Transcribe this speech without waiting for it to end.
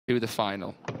to the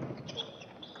final.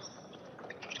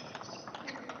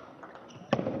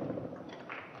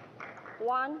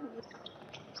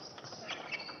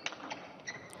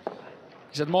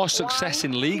 He's had more success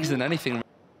in leagues than anything,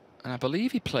 and I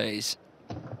believe he plays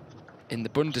in the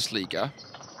Bundesliga.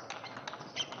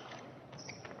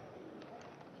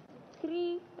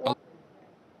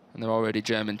 And they're already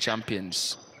German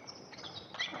champions.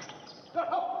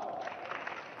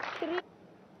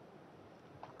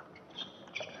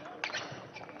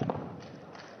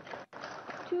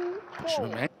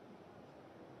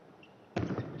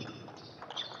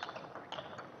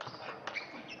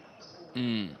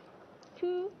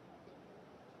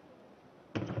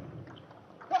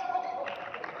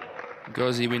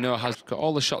 Gauzy, we know, has got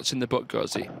all the shots in the book,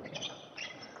 Gauzy.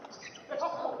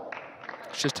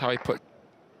 It's just how he put...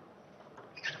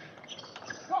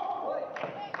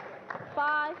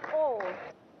 5-all.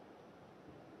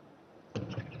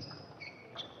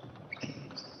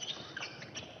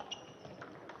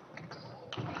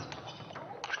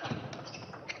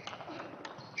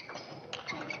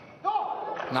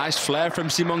 Nice flare from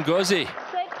Simon Gauzy.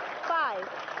 6-5.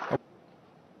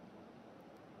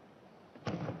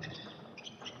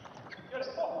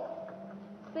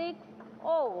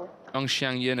 Young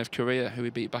Xiang-Yun of Korea, who we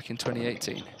beat back in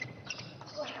 2018.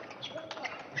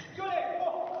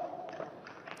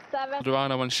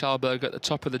 Durano and Schalberg at the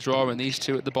top of the draw, and these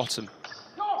two at the bottom.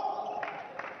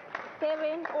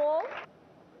 7-all.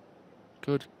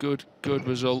 Good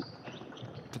result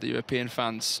for the European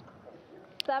fans.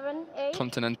 7-8.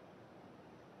 Continent.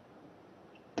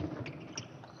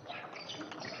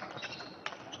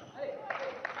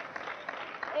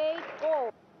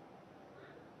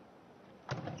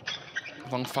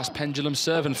 Long fast pendulum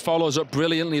serve and follows up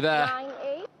brilliantly there.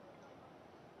 9-8.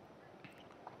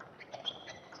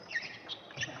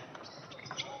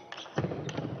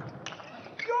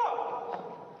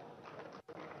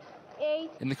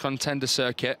 In the contender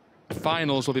circuit,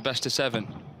 finals will be best of 7.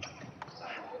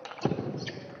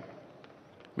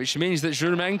 Which means that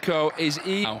Zhumudenko is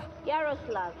now.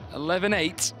 Yaroslav.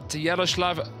 11-8 to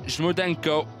Yaroslav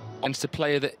Zhumudenko against a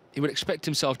player that he would expect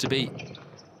himself to beat.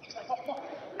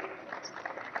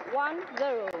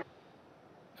 1-0.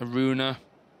 Aruna.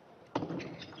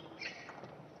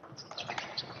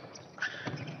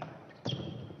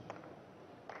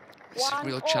 It's a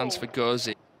real chance for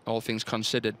Gauzy, all things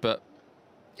considered, but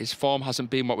his form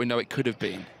hasn't been what we know it could have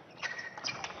been.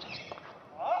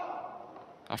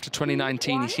 After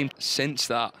 2019, he seemed since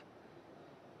that.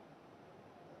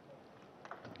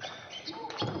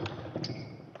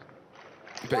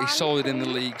 But he's solid in the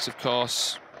leagues, of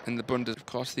course. In the Bundes, of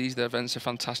course, these events are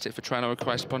fantastic for trying to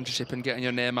acquire sponsorship and getting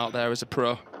your name out there as a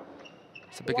pro.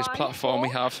 It's the biggest platform we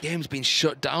have. The game's been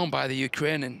shut down by the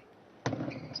Ukrainian.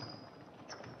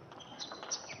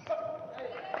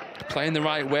 Playing the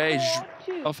right way,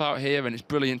 off out here, and it's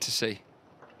brilliant to see.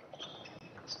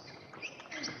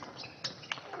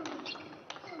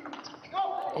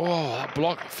 Oh, that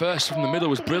block first from the middle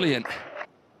was brilliant.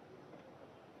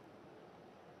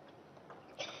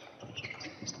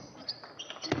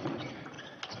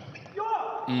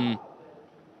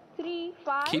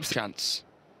 Keeps the chance.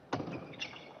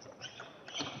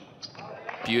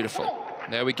 Beautiful.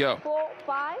 There we go.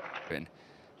 4-5. The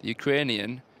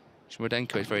Ukrainian,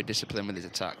 Zhumudenko, is very disciplined with his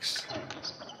attacks.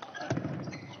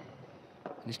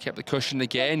 He's kept the cushion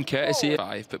again, courtesy of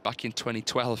 5, but back in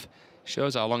 2012.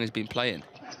 Shows how long he's been playing.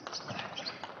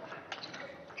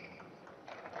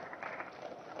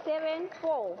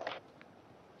 7-4.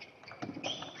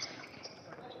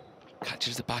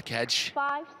 Catches the back edge.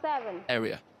 5-7.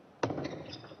 Area.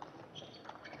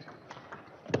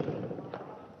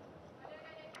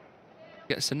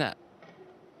 Gets the net.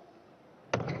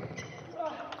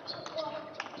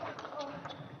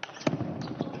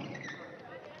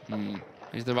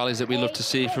 These are the rallies that we love to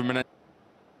see from an...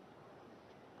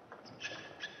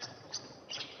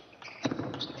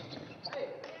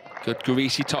 Good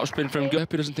greasy topspin from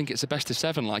Gurp, who doesn't think it's the best of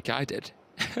 7 like I did.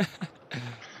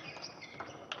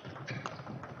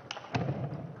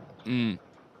 7-9.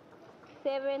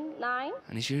 And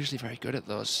he's usually very good at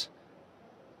those.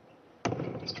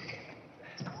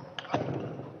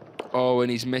 Oh,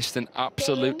 and he's missed an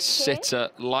absolute sitter.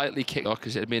 Lightly kicked off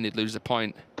because it'd mean he'd lose the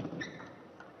point.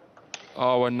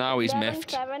 Oh, and now he's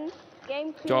miffed.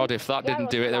 God, if that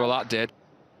didn't do it, then well, that did.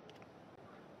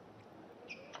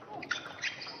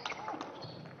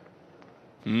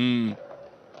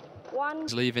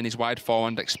 He's leaving his wide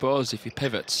forehand exposed if he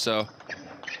pivots, so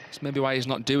that's maybe why he's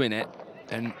not doing it.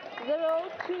 And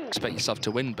expect yourself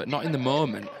to win, but not in the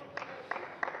moment.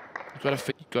 You've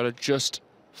got to just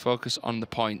focus on the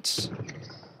points.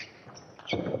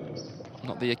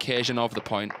 not the occasion of the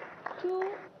point.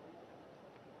 2.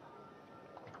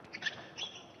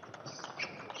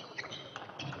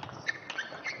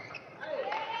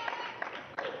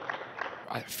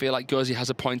 I feel like Gauzy has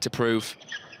a point to prove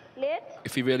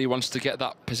if he really wants to get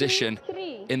that position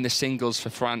 3. in the singles for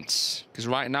France. Because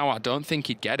right now, I don't think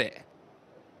he'd get it.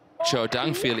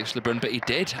 Showdown, Felix Lebrun, but he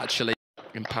did, actually,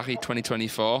 in Paris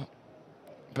 2024.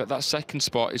 But that second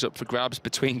spot is up for grabs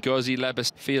between Gauzy,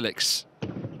 Lebes, Felix.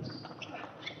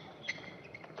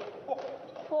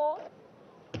 4.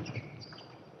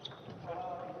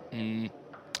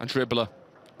 A dribbler.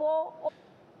 4.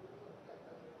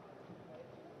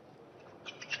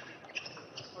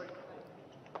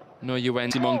 No UN.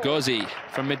 Simon Gauzy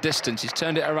from mid-distance. He's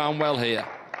turned it around well here.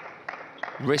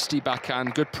 Wristy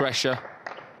backhand, good pressure.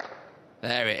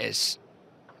 There it is.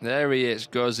 There he is,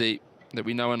 Gauzy, that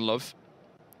we know and love.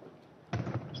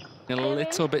 A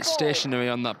little bit stationary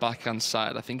on that backhand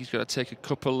side. I think he's got to take a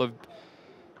couple of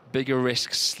bigger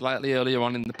risks slightly earlier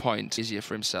on in the point. Easier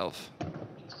for himself.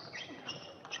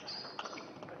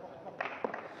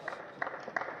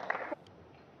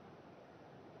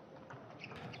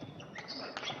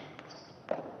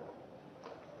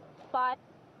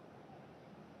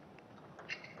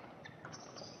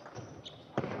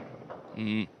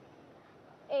 Mm.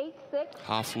 8, 6.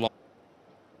 Half long.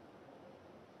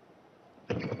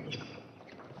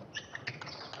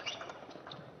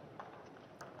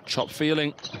 Chop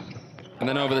feeling. And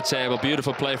then over the table.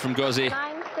 Beautiful play from Gauzy.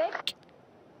 9, 6.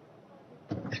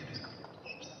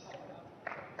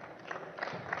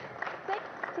 6,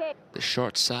 10. The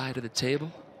short side of the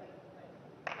table.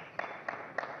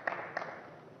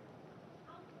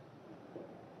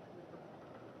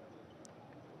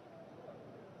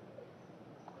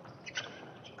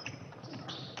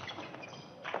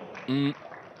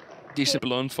 Decent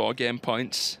blown 4 game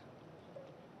points.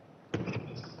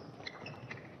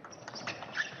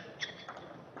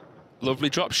 Lovely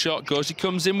drop shot. Gauzy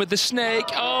comes in with the snake.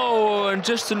 Oh, and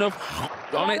just enough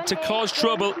on it to cause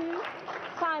trouble.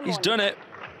 He's done it.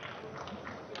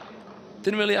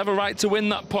 Didn't really have a right to win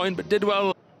that point, but did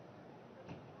well.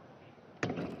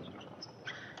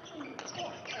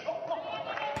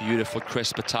 Beautiful,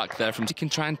 crisp attack there from... He can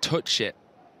try and touch it,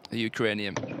 the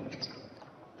Ukrainian.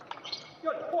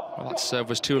 Well, that serve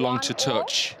was too long to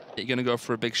touch. You're going to go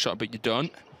for a big shot, but you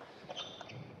don't.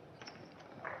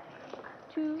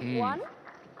 2, 1.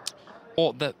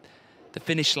 Or the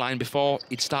finish line before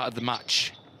he'd started the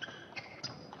match.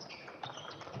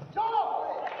 2,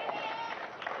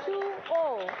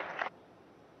 0.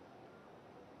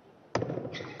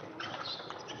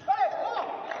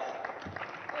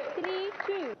 3,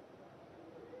 2.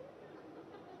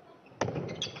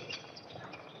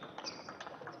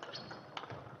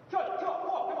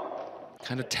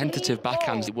 Kind of tentative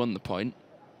backhands, he won the point.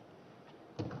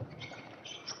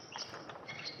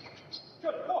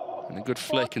 And a good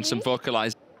flick and some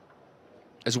vocalised,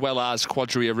 as well as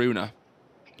Quadri Aruna.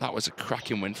 That was a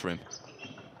cracking win for him.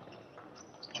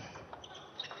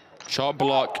 Shot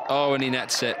block, oh, and he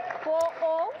nets it. 4,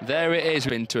 0. There it is,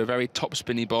 into a very top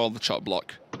spinny ball, the shot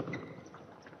block.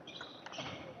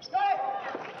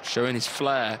 Showing his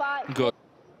flair. Good.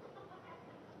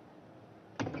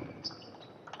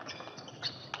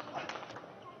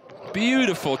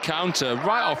 Beautiful counter,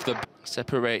 right off the...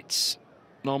 Separates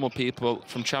normal people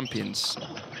from champions.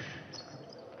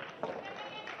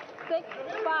 6,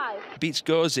 5. Beats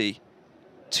Gauzy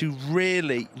to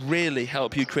really, really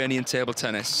help Ukrainian table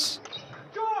tennis.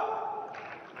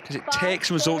 Because it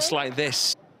takes results like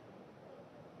this.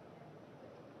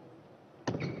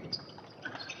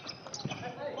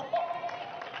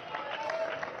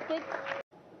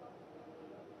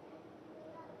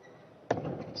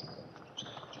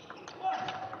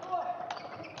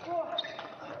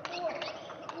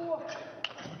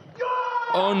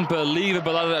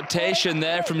 Unbelievable adaptation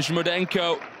there from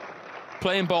Zhumudenko.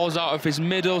 Playing balls out of his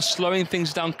middle, slowing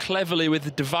things down cleverly with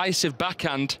the divisive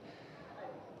backhand.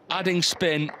 Adding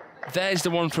spin. There's the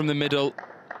one from the middle.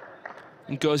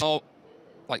 And goes all,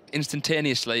 like,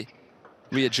 instantaneously.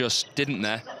 Readjust, didn't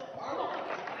there?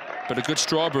 But a good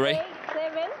strawberry. 8,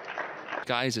 7.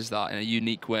 Guises that in a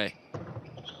unique way.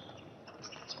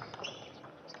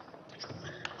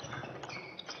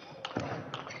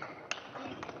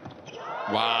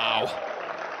 Wow.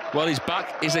 Well, his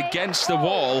back is against the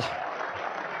wall.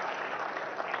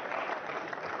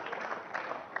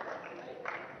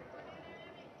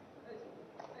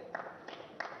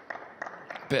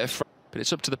 Bit of, but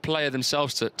it's up to the player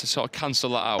themselves to sort of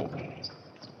cancel that out.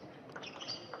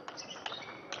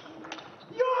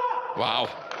 Wow.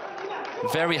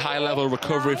 Very high level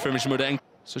recovery from Zhumudenko.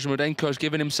 So Zhumudenko's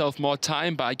giving himself more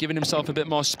time by giving himself a bit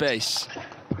more space.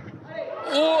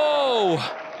 Whoa!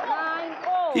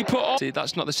 9-0. He put on. See,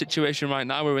 that's not the situation right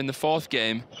now. We're in the 4th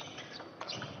game.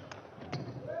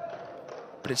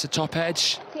 But it's a top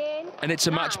edge. 10, And it's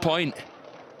a match point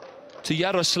to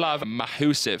Yaroslav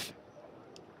Mahusiv.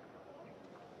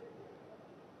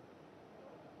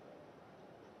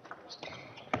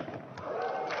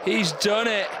 He's done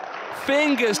it.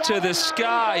 Fingers to the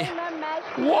sky.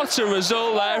 What a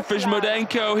result there for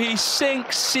Zhumudenko. He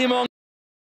sinks Simon.